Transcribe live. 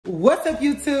What's up,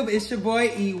 YouTube? It's your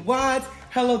boy E Watts.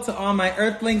 Hello to all my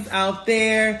earthlings out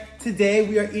there. Today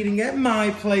we are eating at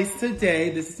my place today.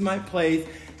 This is my place.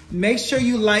 Make sure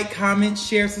you like, comment,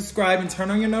 share, subscribe, and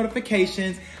turn on your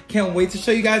notifications. Can't wait to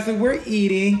show you guys what we're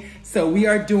eating. So we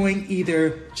are doing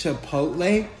either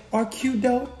Chipotle or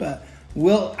QDOBA.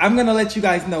 I'm gonna let you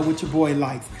guys know what your boy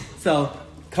likes. So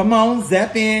come on,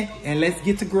 zap in, and let's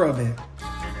get to grubbing.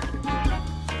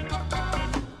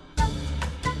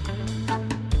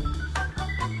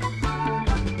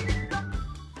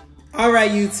 All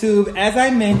right, YouTube, as I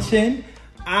mentioned,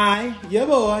 your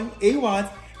boy, E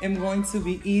Watts, am going to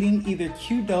be eating either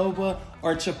QDOBA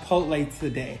or Chipotle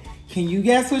today. Can you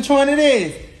guess which one it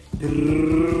is?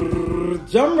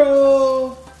 Drum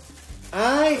roll.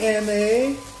 I am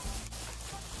a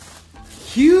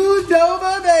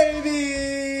QDOBA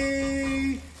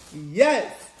baby.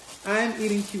 Yes, I'm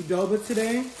eating QDOBA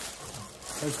today.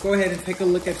 Let's go ahead and take a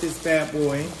look at this bad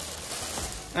boy.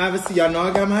 Obviously, y'all know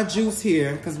I got my juice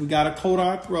here because we got to coat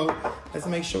our throat. Let's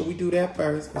make sure we do that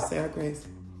first. Let's say our grace.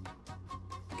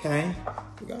 Okay,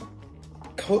 we got to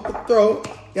coat the throat.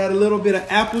 Got a little bit of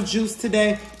apple juice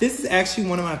today. This is actually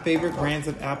one of my favorite brands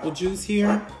of apple juice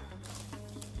here.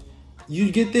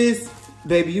 You get this,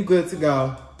 baby, you good to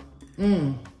go.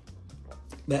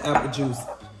 The apple juice.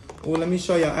 Well, let me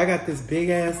show y'all. I got this big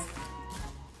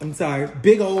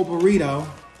old burrito.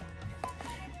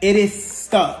 It is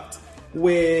stuffed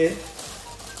with,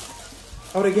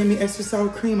 they gave me extra sour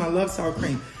cream. I love sour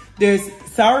cream. There's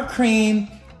sour cream,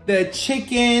 the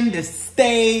chicken, the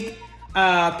steak,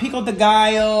 pico de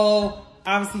gallo,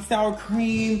 obviously sour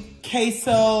cream,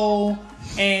 queso,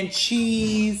 and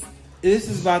cheese. This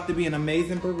is about to be an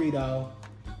amazing burrito.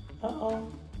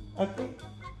 I think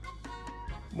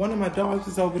one of my dogs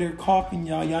is over there coughing,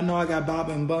 y'all. Y'all know I got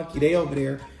Baba and Bunky. They over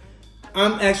there.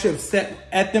 I'm actually upset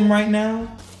at them right now,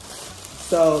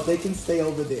 so they can stay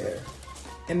over there.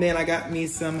 And then I got me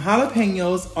some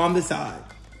jalapenos on the side.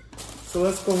 So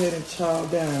let's go ahead and chow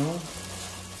down.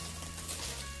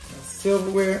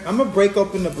 Silverware. I'm gonna break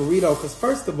open the burrito because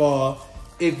first of all,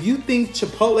 if you think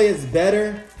Chipotle is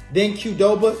better than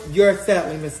QDOBA, you're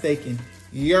sadly mistaken.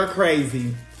 You're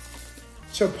crazy.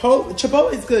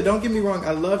 Chipotle is good, don't get me wrong,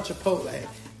 I love Chipotle.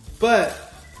 But,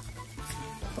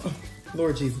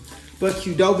 Lord Jesus, but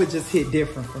QDOBA just hit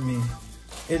different for me.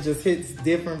 It just hits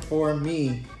different for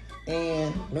me.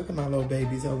 And look at my little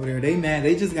babies over there. They mad,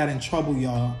 they just got in trouble,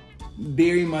 y'all.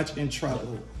 Very much in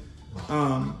trouble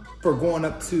for going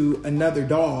up to another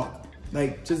dog.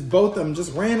 Like, just both of them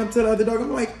just ran up to the other dog.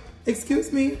 I'm like,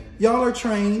 excuse me, y'all are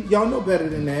trained. Y'all know better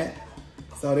than that.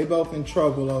 So they both in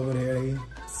trouble over there. They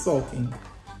sulking.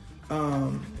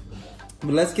 But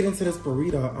let's get into this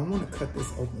burrito. I want to cut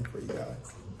this open for you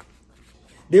guys.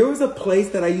 There was a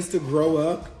place that I used to grow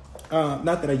up.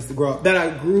 Not that I used to grow up, that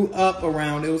I grew up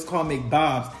around. It was called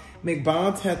McBob's.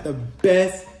 McBob's had the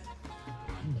best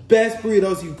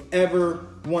burritos you've ever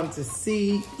wanted to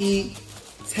see, eat,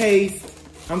 taste.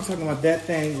 I'm talking about that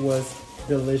thing was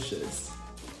delicious.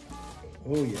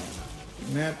 Oh yeah,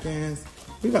 napkins.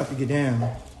 We about to get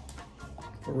down.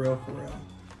 For real, for real.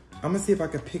 I'm gonna see if I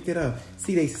can pick it up.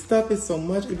 See, they stuff it so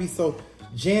much, it be so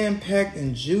jam-packed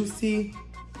and juicy.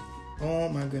 Oh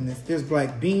my goodness. There's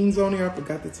black beans on there. I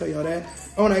forgot to tell y'all that.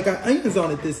 Oh, and I got onions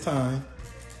on it this time.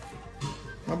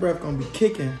 My breath gonna be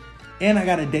kicking. And I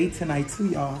got a date tonight too,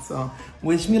 y'all. So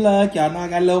wish me luck. Y'all know I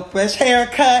got a little fresh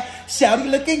haircut. Shawty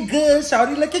looking good.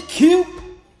 Shawty looking cute.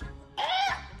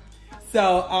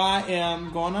 So I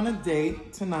am going on a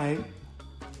date tonight.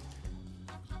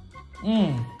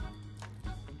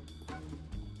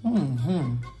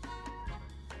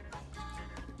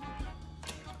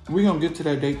 We're gonna get to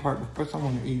that date part, but first I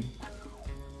wanna eat.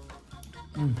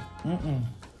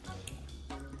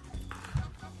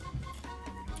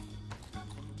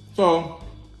 So,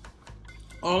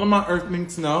 all of my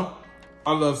earthlings know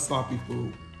I love sloppy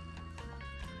food.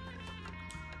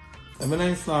 If it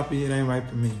ain't sloppy, it ain't right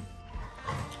for me.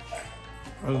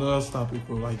 I love sloppy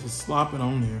food, like just slop it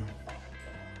on there.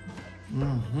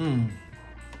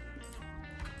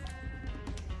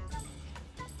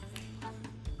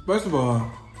 First of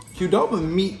all, QDOBA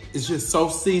meat is just so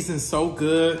seasoned, so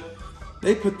good.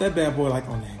 They put that bad boy like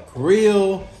on that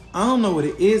grill. I don't know what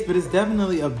it is, but it's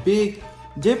definitely a big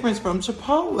difference from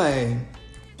Chipotle.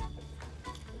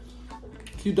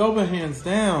 QDOBA hands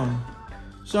down.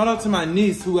 Shout out to my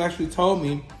niece who actually told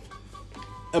me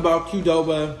about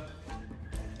QDOBA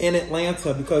in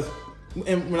Atlanta because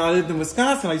when I lived in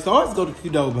Wisconsin, I used to always go to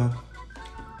QDOBA.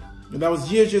 And that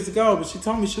was years ago, but she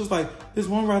told me, she was like, there's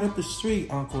one right up the street,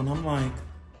 Uncle. And I'm like,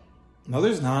 no,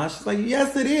 there's not. She's like,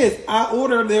 yes, it is. I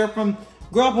order there from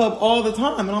Grubhub all the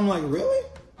time. And I'm like, really?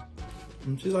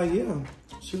 And she's like, yeah,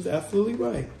 she was absolutely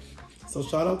right. So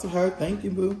shout out to her. Thank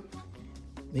you, boo.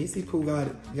 Niecy Pooh got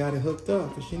it hooked up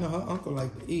because she know her uncle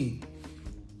like to eat.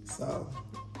 So,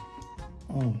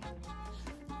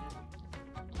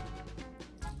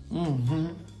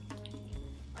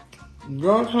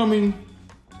 Y'all tell me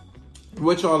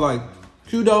what y'all like,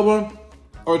 QDOBA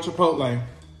or Chipotle?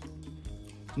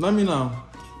 Let me know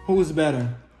who is better.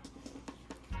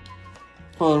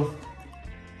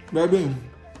 Baby,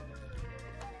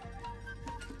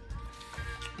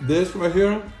 this right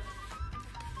here,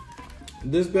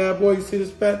 this bad boy, you see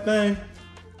this fat thing?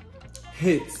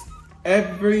 Hits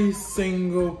every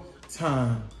single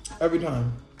time. Every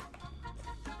time.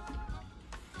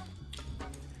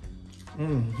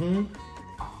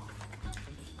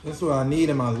 That's what I need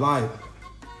in my life.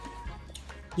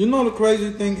 You know the crazy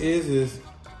thing is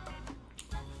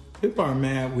people are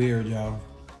mad weird, y'all.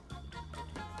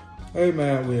 They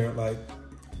mad weird. Like,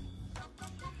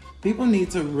 people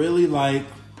need to really like,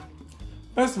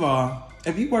 first of all,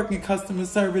 if you work in customer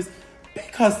service, be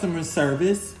customer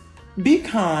service. Be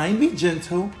kind, be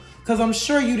gentle. Because I'm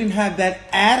sure you didn't have that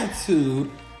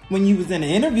attitude when you was in the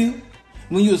interview,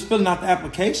 when you was filling out the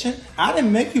application. I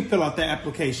didn't make you fill out the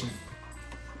application.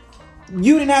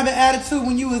 You didn't have the attitude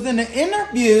when you was in the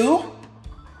interview.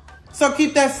 So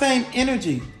keep that same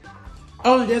energy.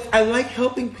 Oh, yes, I like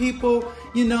helping people,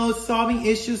 you know, solving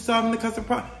issues, solving the customer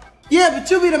problem. Yeah,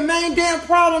 but you be the main damn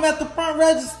problem at the front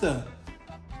register.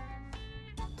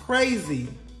 Crazy.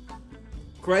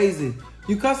 Crazy.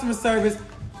 You customer service,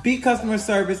 be customer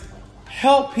service,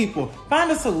 help people, find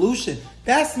a solution.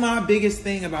 That's my biggest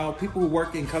thing about people who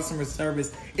work in customer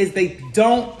service is they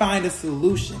don't find a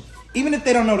solution. Even if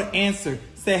they don't know the answer,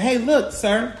 say, hey, look,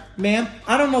 sir, ma'am,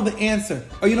 I don't know the answer.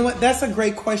 Or you know what? That's a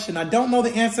great question. I don't know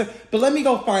the answer, but let me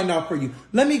go find out for you.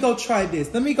 Let me go try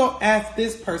this. Let me go ask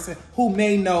this person who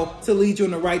may know to lead you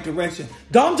in the right direction.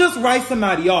 Don't just write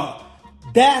somebody off.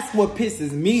 That's what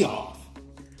pisses me off.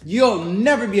 You'll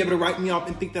never be able to write me off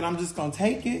and think that I'm just going to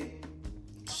take it.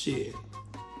 Shit.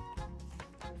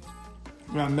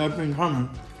 Got nothing coming.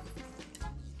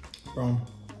 Bro.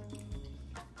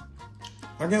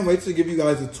 I can't wait to give you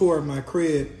guys a tour of my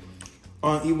crib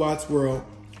on eWatts World.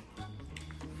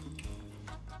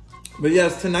 But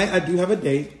yes, tonight I do have a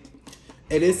date.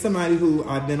 It is somebody who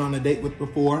I've been on a date with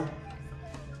before.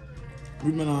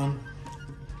 We've been on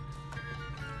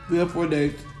 3 or 4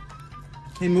 dates.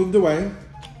 He moved away.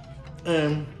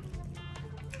 And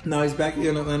now he's back here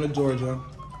in Atlanta, Georgia.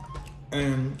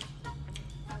 And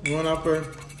we went out for,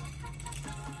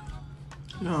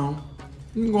 you know,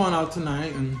 we're going out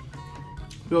tonight and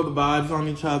feel the vibes on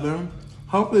each other.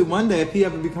 Hopefully one day, if he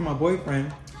ever become my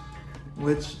boyfriend,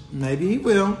 which maybe he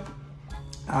will,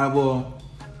 I will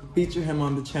feature him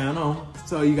on the channel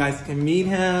so you guys can meet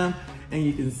him and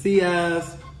you can see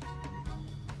us.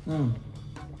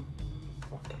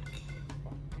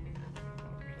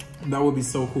 That would be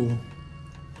so cool.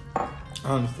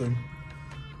 Honestly,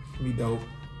 it'd be dope.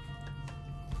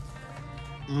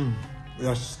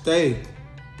 That steak.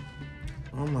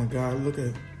 Oh my God, look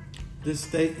at this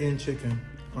steak and chicken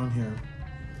on here.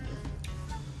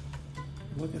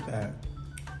 Look at that.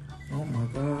 Oh my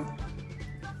God.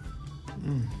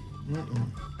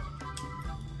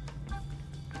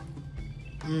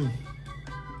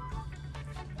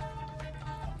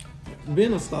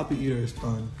 Being a sloppy eater is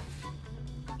fun.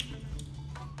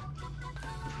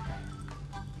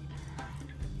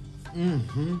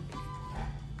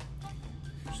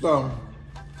 So,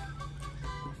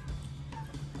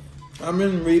 I've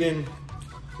been reading,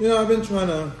 you know, I've been trying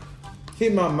to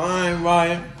keep my mind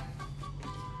right.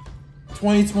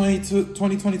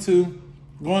 2022,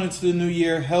 going into the new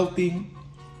year healthy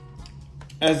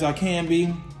as I can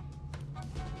be.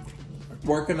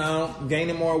 Working out,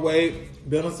 gaining more weight,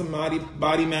 building some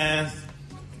body mass,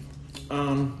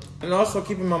 and also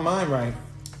keeping my mind right.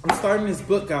 I'm starting this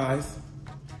book, guys.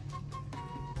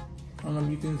 I don't know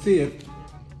if you can see it.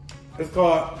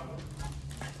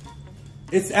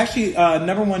 It's actually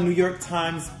 #1 New York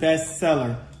Times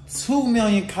bestseller. 2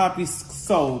 million copies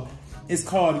sold. It's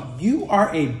called You Are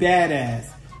a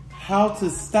Badass. How to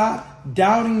Stop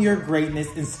Doubting Your Greatness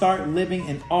and Start Living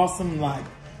an Awesome Life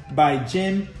by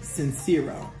Jim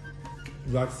Sincero.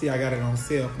 You can see I got it on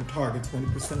sale from Target,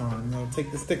 20% on. You know,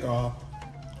 take the sticker off.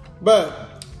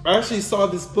 But I actually saw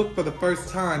this book for the first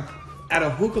time at a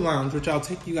hookah lounge, which I'll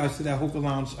take you guys to that hookah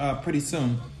lounge pretty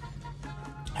soon.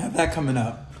 Have that coming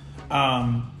up.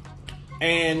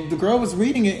 And the girl was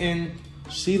reading it and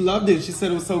she loved it. She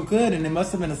said it was so good and it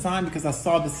must have been a sign because I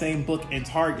saw the same book in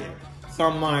Target. So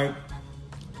I'm like,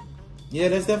 yeah,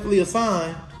 that's definitely a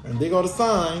sign. And they got a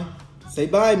sign. Say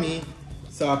bye me.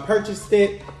 So I purchased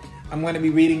it. I'm going to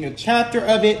be reading a chapter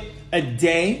of it a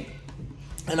day.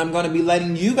 And I'm going to be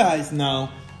letting you guys know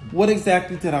what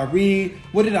exactly did I read,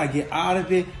 what did I get out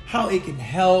of it, how it can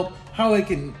help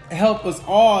us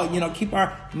all, you know, keep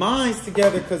our minds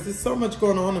together, because there's so much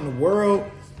going on in the world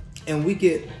and we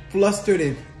get flustered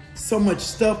and so much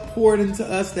stuff poured into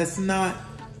us that's not,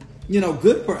 you know,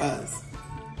 good for us.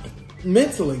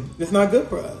 Mentally, it's not good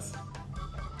for us.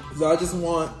 So I just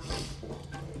want,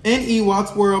 in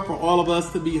Ewok's world, for all of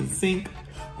us to be in sync,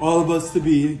 all of us to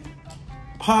be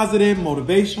positive,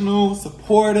 motivational,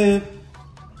 supportive.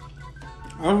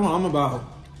 I don't know what I'm about.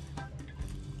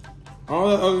 All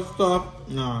that other stuff,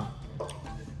 nah.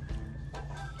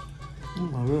 Oh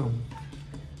my God.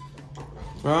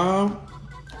 Wow.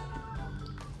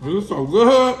 This is so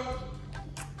good.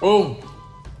 Oh.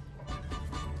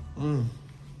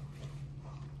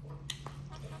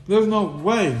 There's no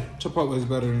way Chipotle is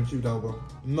better than QDOBA.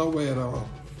 No way at all.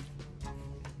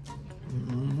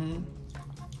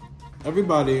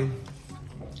 Everybody,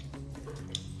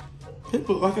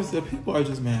 people, like I said, people are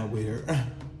just mad weird.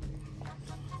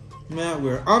 Mad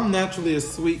weird. I'm naturally a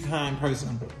sweet, kind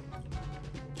person.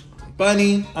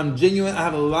 Funny, I'm genuine. I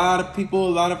have a lot of people, a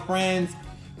lot of friends,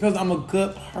 because I'm a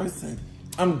good person.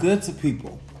 I'm good to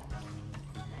people.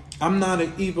 I'm not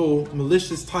an evil,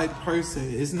 malicious type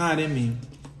person. It's not in me.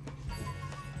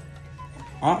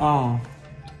 I'd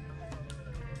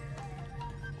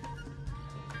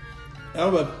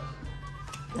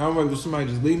rather somebody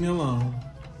just leave me alone.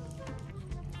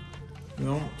 You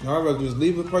know, I'd rather just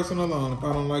leave a person alone. If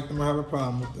I don't like them, I have a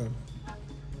problem with them.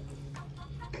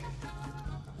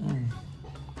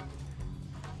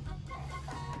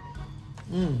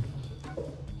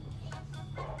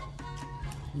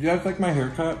 You guys like my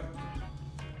haircut?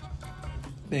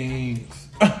 Thanks.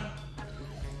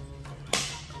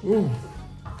 Ooh.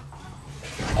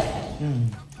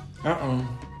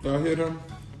 Y'all hear them?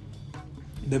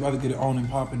 They about to get it on and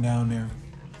popping down there.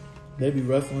 They be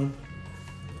wrestling,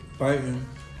 fighting.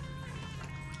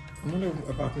 I wonder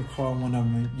if I can call one of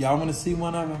them. Y'all want to see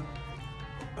one of them?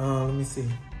 Let me see.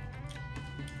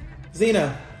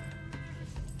 Zena.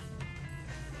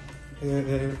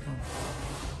 There it comes.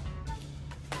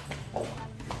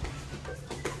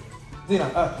 Zena,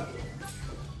 up.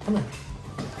 Come here.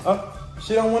 Up.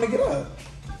 She don't want to get up.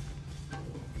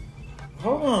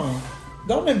 Hold on.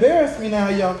 Don't embarrass me now,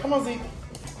 y'all. Come on, Zena.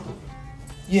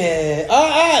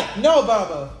 Yeah. No,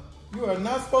 Baba. You are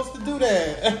not supposed to do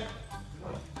that.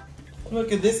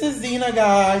 Look at this is Zena,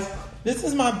 guys. This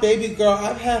is my baby girl.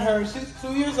 I've had her. She's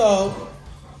 2 years old.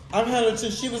 I've had her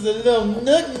since she was a little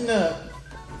nut.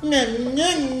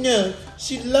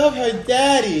 She loved her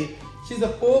daddy. She's a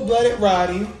full-blooded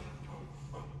Roddy.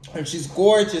 And she's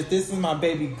gorgeous. This is my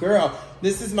baby girl.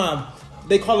 This is my,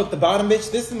 they call it the bottom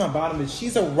bitch. This is my bottom bitch.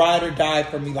 She's a ride or die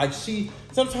for me. Like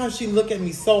sometimes she look at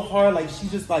me so hard. Like she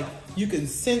just like, you can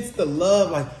sense the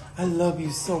love. Like, I love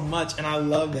you so much. And I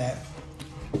love that.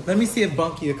 Let me see if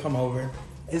Bunky will come over.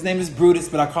 His name is Brutus,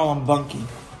 but I call him Bunky.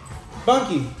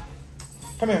 Bunky,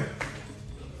 come here.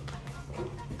 Come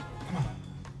on.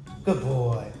 Good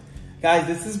boy. Guys,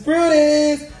 this is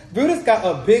Brutus. Brutus got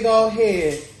a big old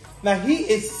head. Now, he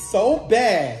is so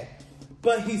bad,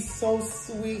 but he's so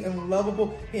sweet and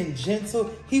lovable and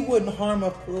gentle. He wouldn't harm a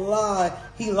fly.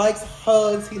 He likes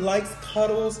hugs. He likes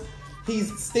cuddles.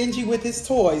 He's stingy with his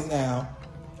toys now.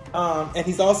 And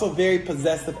he's also very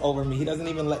possessive over me. He doesn't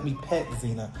even let me pet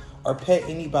Zena or pet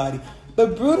anybody.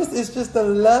 But Brutus is just a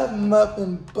love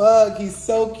muffin bug. He's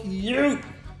so cute.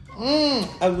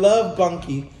 I love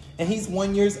Bunky. And he's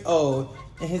 1 year old.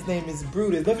 And his name is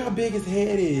Brutus. Look how big his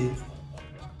head is.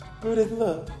 Brutus,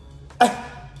 look.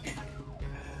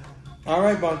 All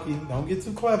right, Bunky. Don't get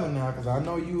too clever now, because I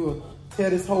know you will tear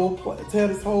this whole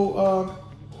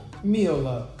meal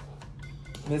up.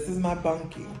 This is my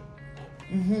Bunky.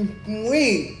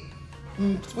 Sweet.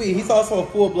 Sweet. He's also a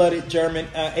full-blooded German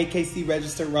AKC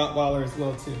registered Rottweiler as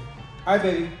well, too. All right,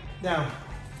 baby. Down.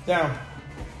 Down.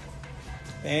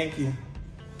 Thank you.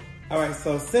 All right,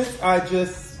 so since I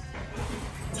just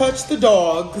touched the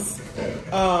dogs,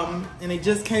 and they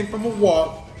just came from a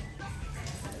walk,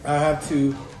 I have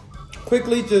to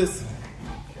quickly just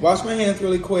wash my hands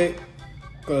really quick,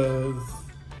 because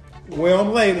we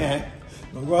don't play that.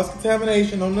 No cross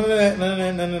contamination, no none of that,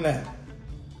 none of that.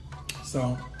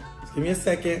 So, just give me a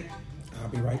second. I'll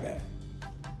be right back.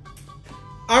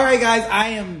 All right, guys, I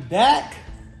am back.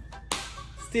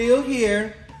 Still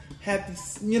here. Have to,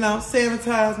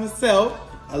 sanitize myself.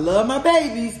 I love my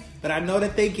babies, but I know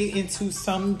that they get into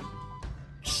some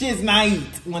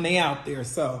shiznait when they out there.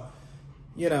 So,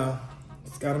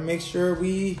 just gotta make sure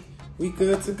we We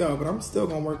good to go, but I'm still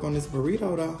gonna work on this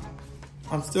burrito though.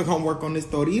 I'm still gonna work on this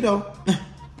torito.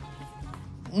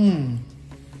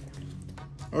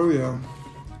 Oh yeah.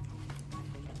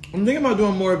 I'm thinking about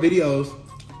doing more videos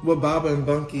with Baba and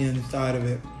Bunky inside of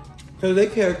it. Cause they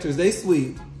characters, they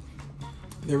sweet.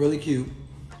 They're really cute.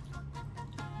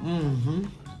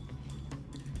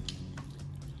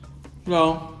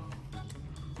 So,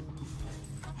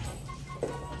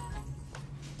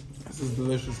 this is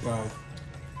delicious, guys.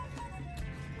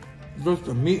 Just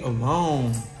the meat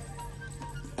alone.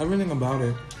 Everything about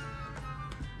it.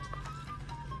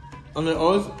 And they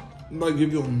always like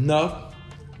give you enough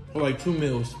for like 2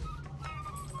 meals.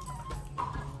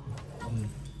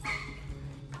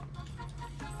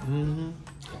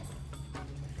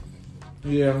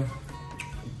 Yeah.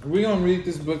 We're gonna read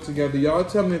this book together. Y'all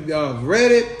tell me if y'all have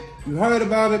read it, you heard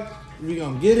about it, if you're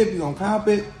gonna get it, if you're gonna cop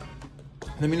it.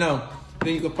 Let me know.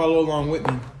 Then you can follow along with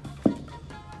me.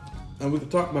 And we can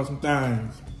talk about some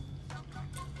things.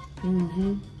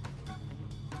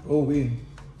 Oh,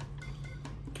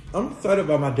 I'm excited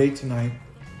about my date tonight.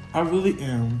 I really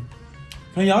am.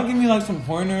 Can y'all give me like some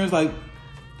pointers, like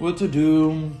what to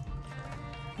do,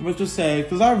 what to say?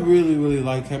 Because I really, really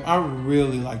like him. I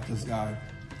really like this guy.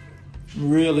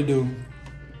 Really do.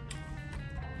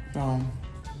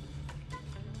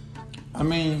 I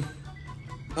mean,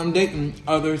 I'm dating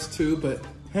others too, but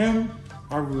him,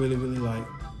 I really, really like.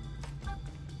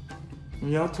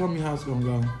 And y'all tell me how it's gonna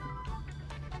go.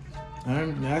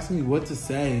 And ask me what to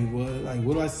say.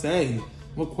 What do I say?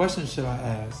 What questions should I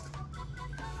ask?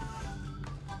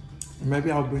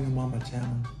 Maybe I'll bring him on my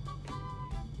channel.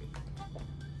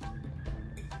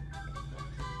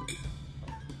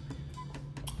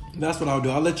 That's what I'll do.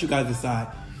 I'll let you guys decide.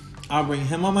 I'll bring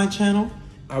him on my channel.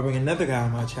 I'll bring another guy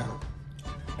on my channel.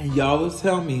 And y'all will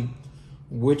tell me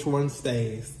which one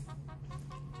stays.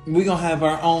 We're gonna have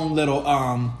our own little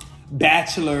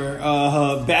bachelor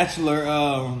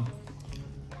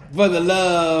for the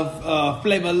love,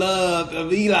 flavor love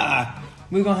of Eli.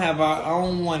 We're gonna have our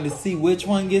own one to see which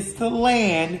one gets to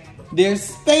land their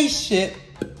spaceship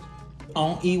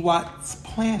on Ewat's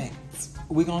planet.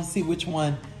 We're gonna see which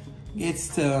one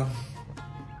gets to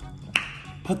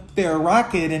put their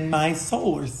rocket in my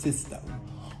solar system,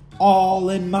 all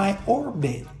in my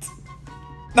orbit.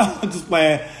 No, I'm just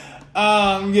playing.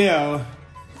 Yeah.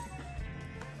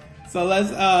 So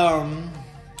let's,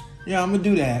 yeah, I'm gonna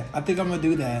do that. I think I'm gonna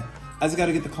do that. I just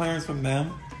gotta get the clearance from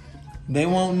them. They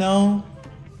won't know,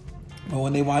 but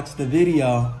when they watch the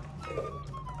video,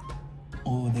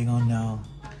 oh, they're gonna know.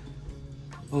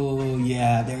 Oh,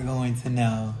 yeah, they're going to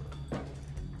know.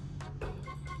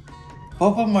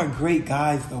 Both of them are great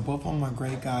guys, though. Both of them are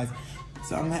great guys.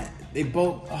 So they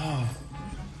both,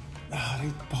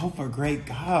 they both are great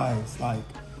guys. Like,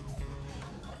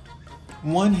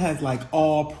 one has like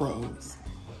all pros.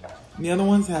 The other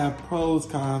ones have pros,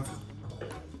 cons.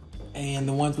 And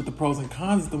the ones with the pros and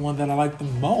cons is the one that I like the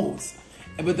most.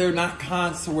 But they're not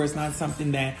cons to where it's not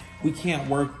something that we can't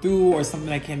work through or something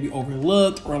that can be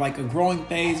overlooked or like a growing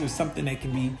phase or something that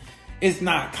can be, it's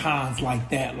not cons like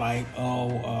that. Like,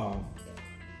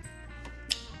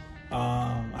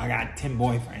 I got 10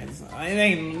 boyfriends.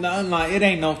 It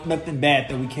ain't nothing bad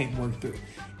that we can't work through.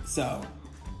 So,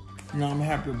 you know, I'm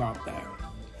happy about that.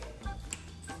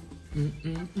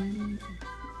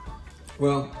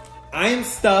 Well, I am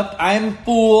stuffed. I am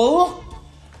full.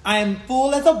 I am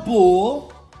full as a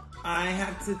bull. I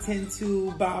have to tend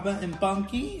to Baba and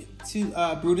Bunky, to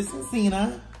Brutus and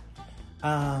Zena.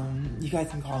 You guys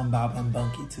can call them Baba and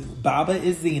Bunky too. Baba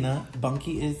is Zena.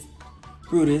 Bunky is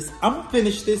Brutus. I'm gonna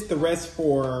finish the rest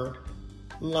for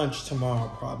lunch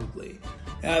tomorrow probably.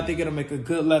 And I think it'll make a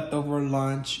good leftover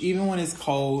lunch. Even when it's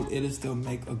cold, it'll still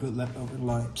make a good leftover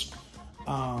lunch.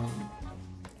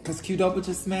 Cause QDOBA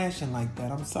just smashing like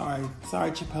that. I'm sorry.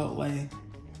 Sorry, Chipotle.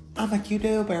 I'm a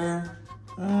QDOBer.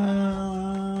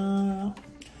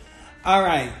 All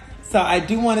right. So I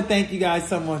do want to thank you guys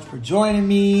so much for joining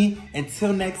me.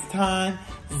 Until next time,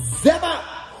 Zeba!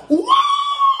 Woo!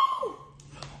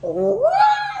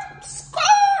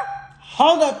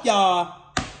 Hold up, y'all.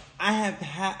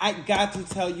 I got to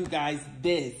tell you guys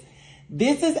this.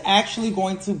 This is actually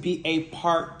going to be a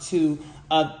part 2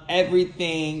 of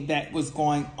everything that was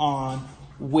going on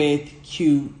with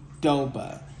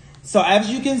QDOBA. So as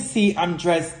you can see, I'm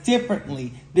dressed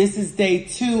differently. This is day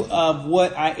 2 of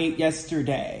what I ate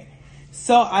yesterday.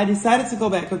 So I decided to go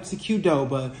back up to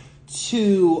QDOBA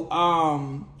to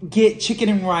get chicken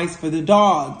and rice for the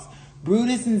dogs.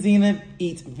 Brutus and Zena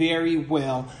eat very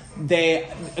well. They're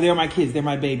my kids, they're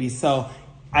my babies. So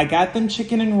I got them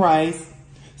chicken and rice.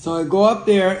 So I go up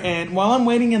there, and while I'm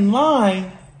waiting in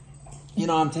line, You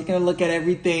know, I'm taking a look at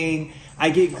everything. I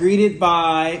get greeted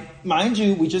by, mind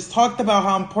you, we just talked about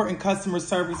how important customer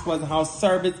service was and how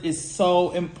service is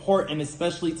so important,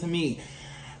 especially to me.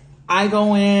 I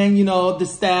go in, you know, the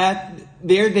staff,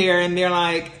 they're there and they're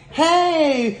like,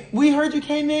 hey, we heard you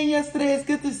came in yesterday. It's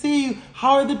good to see you.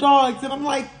 How are the dogs? And I'm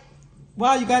like,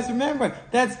 wow, you guys remember.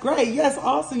 That's great. Yes,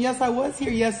 awesome. Yes, I was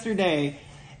here yesterday.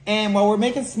 And while we're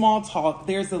making small talk,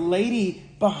 there's a lady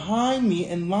behind me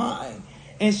in line.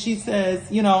 And she says,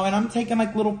 you know, and I'm taking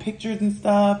like little pictures and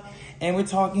stuff. And we're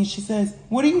talking. She says,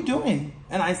 what are you doing?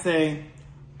 And I say,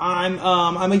 I'm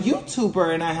a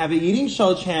YouTuber and I have an eating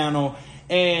show channel.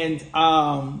 And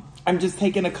I'm just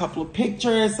taking a couple of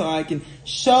pictures so I can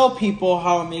show people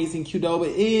how amazing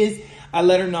QDOBA is. I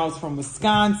let her know I was from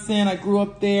Wisconsin. I grew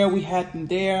up there. We had them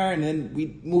there. And then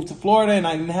we moved to Florida and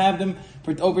I didn't have them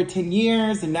for over 10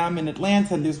 years. And now I'm in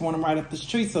Atlanta and there's one right up the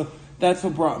street. So that's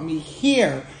what brought me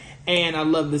here. And I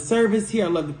love the service here. I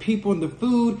love the people and the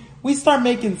food. We start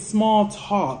making small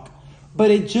talk.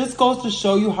 But it just goes to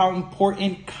show you how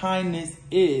important kindness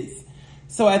is.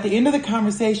 So at the end of the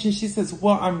conversation, she says,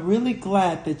 well, I'm really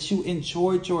glad that you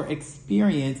enjoyed your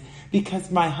experience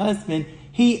because my husband,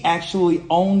 he actually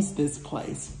owns this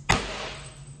place.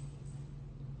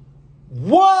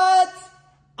 What?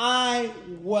 I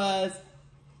was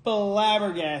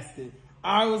flabbergasted.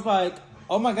 I was like,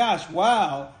 oh my gosh,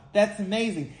 wow, that's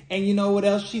amazing. And you know what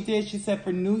else she did? She said,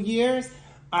 for New Year's,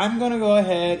 I'm going to go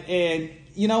ahead and,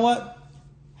 you know what?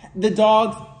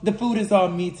 The food is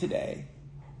on me today.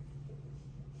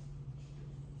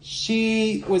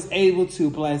 She was able to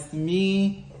bless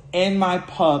me and my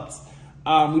pups.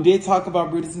 We did talk about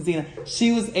Brutus and Zena.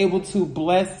 She was able to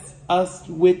bless us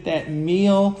with that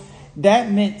meal.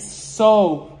 That meant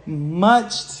so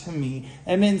much to me.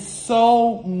 It meant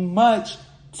so much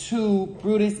to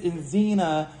Brutus and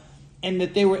Zena, and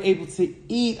that they were able to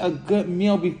eat a good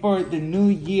meal before the new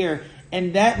year.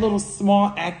 And that little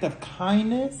small act of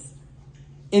kindness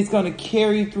is going to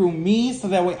carry through me so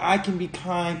that way I can be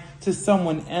kind to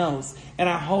someone else. And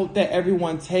I hope that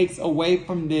everyone takes away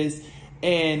from this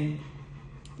and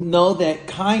know that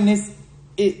kindness,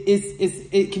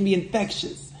 it can be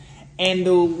infectious. And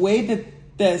the way that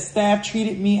the staff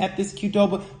treated me at this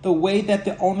QDOBA, the way that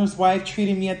the owner's wife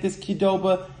treated me at this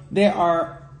QDOBA, there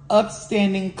are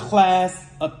upstanding class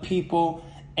of people.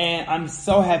 And I'm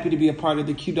so happy to be a part of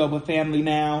the QDOBA family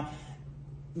now.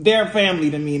 They're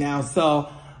family to me now. So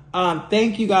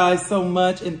thank you guys so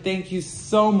much. And thank you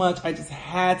so much. I just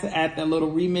had to add that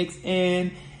little remix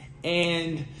in.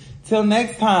 And till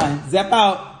next time, zap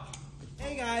out.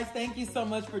 Hey guys, thank you so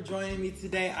much for joining me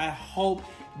today. I hope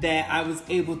that I was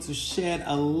able to shed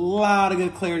a lot of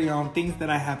good clarity on things that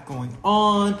I have going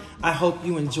on. I hope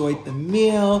you enjoyed the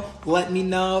meal. Let me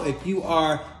know if you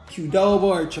are QDOBA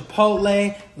or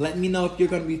Chipotle. Let me know if you're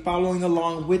going to be following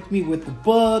along with me with the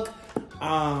book.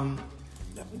 Got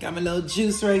my little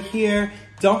juice right here.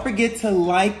 Don't forget to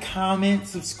like, comment,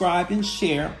 subscribe, and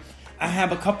share. I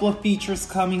have a couple of features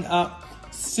coming up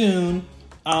soon.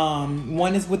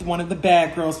 One is with one of the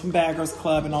bad girls from Bad Girls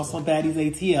Club and also Baddies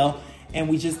ATL. And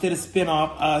we just did a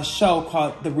spin-off show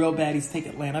called The Real Baddies Take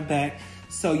Atlanta Back.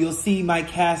 So you'll see my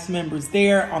cast members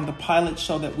there on the pilot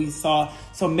show that we saw.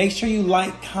 So make sure you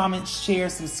like, comment, share,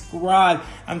 subscribe.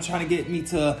 I'm trying to get me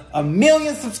to 1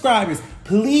 million subscribers.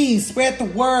 Please spread the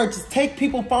word. Just take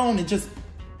people's phone and just,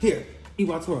 here,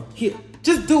 Ewok's World, here.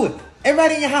 Just do it.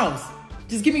 Everybody in your house.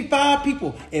 Just give me 5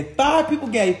 people. If 5 people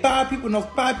gave 5 people, and those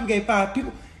 5 people gave 5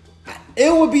 people,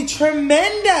 it would be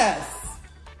tremendous.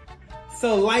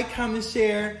 So like, comment,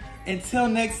 share. Until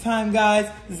next time,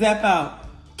 guys, zap out.